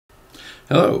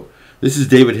Hello, this is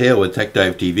David Hale with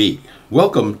TechDiveTV.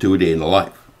 Welcome to A Day in the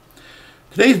Life.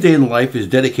 Today's Day in the Life is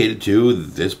dedicated to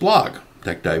this blog,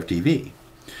 TechDiveTV.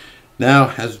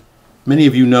 Now, as many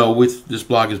of you know, this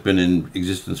blog has been in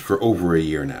existence for over a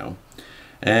year now,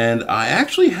 and I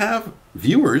actually have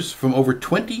viewers from over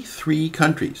 23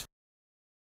 countries.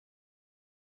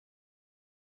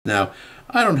 Now,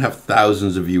 I don't have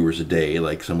thousands of viewers a day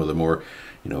like some of the more,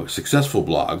 successful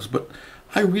blogs, but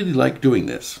I really like doing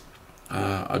this.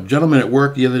 A gentleman at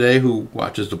work the other day who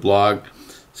watches the blog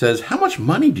says, "How much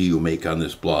money do you make on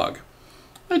this blog?"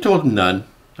 I told him none.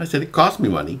 I said, "It costs me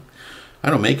money. I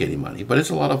don't make any money, but it's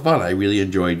a lot of fun. I really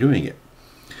enjoy doing it."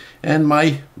 And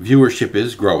my viewership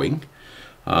is growing.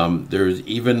 There's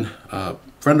even a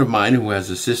friend of mine who has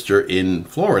a sister in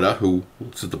Florida who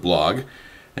looks at the blog,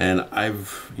 and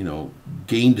I've,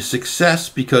 gained success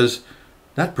because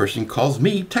that person calls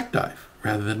me TechDive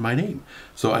rather than my name.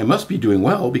 So I must be doing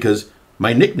well because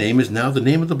my nickname is now the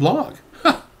name of the blog.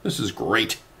 This is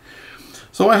great.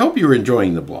 So I hope you're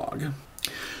enjoying the blog.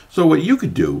 So what you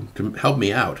could do to help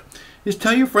me out is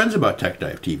tell your friends about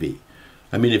TechDiveTV.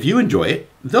 I mean, if you enjoy it,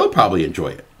 they'll probably enjoy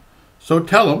it. So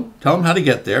tell them how to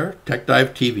get there,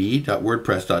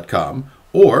 techdivetv.wordpress.com,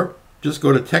 or just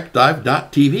go to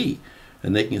techdive.tv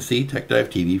and they can see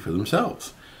TechDiveTV for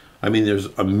themselves. I mean, there's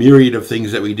a myriad of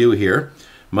things that we do here.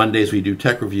 Mondays we do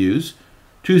tech reviews.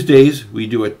 Tuesdays we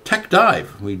do a tech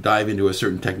dive. We dive into a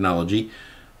certain technology,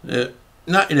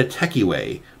 not in a techie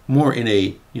way, more in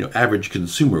a average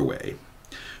consumer way.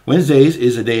 Wednesdays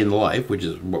is A Day in the Life, which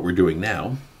is what we're doing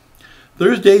now.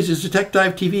 Thursdays is the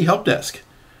TechDiveTV Help Desk,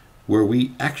 where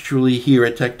we actually here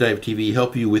at TechDiveTV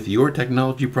help you with your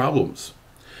technology problems.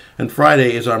 And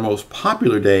Friday is our most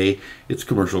popular day. It's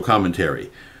commercial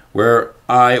commentary, where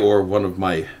I or one of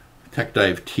my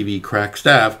TechDiveTV crack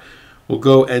staff will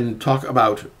go and talk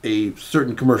about a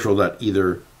certain commercial that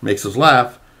either makes us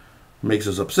laugh, makes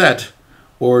us upset,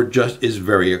 or just is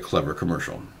very a clever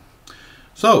commercial.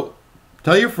 So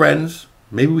tell your friends.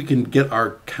 Maybe we can get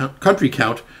our country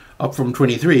count up from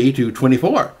 23 to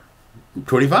 24,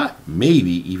 25,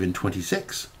 maybe even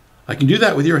 26. I can do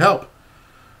that with your help.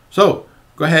 So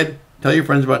go ahead, tell your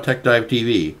friends about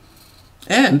TechDiveTV.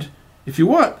 And if you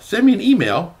want, send me an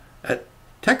email at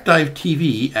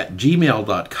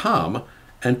techdivetv@gmail.com,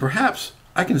 and perhaps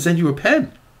I can send you a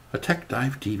pen, a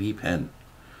TechDiveTV pen.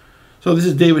 So this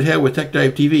is David Hale with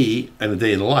TechDiveTV and A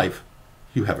Day in the Life.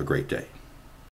 You have a great day.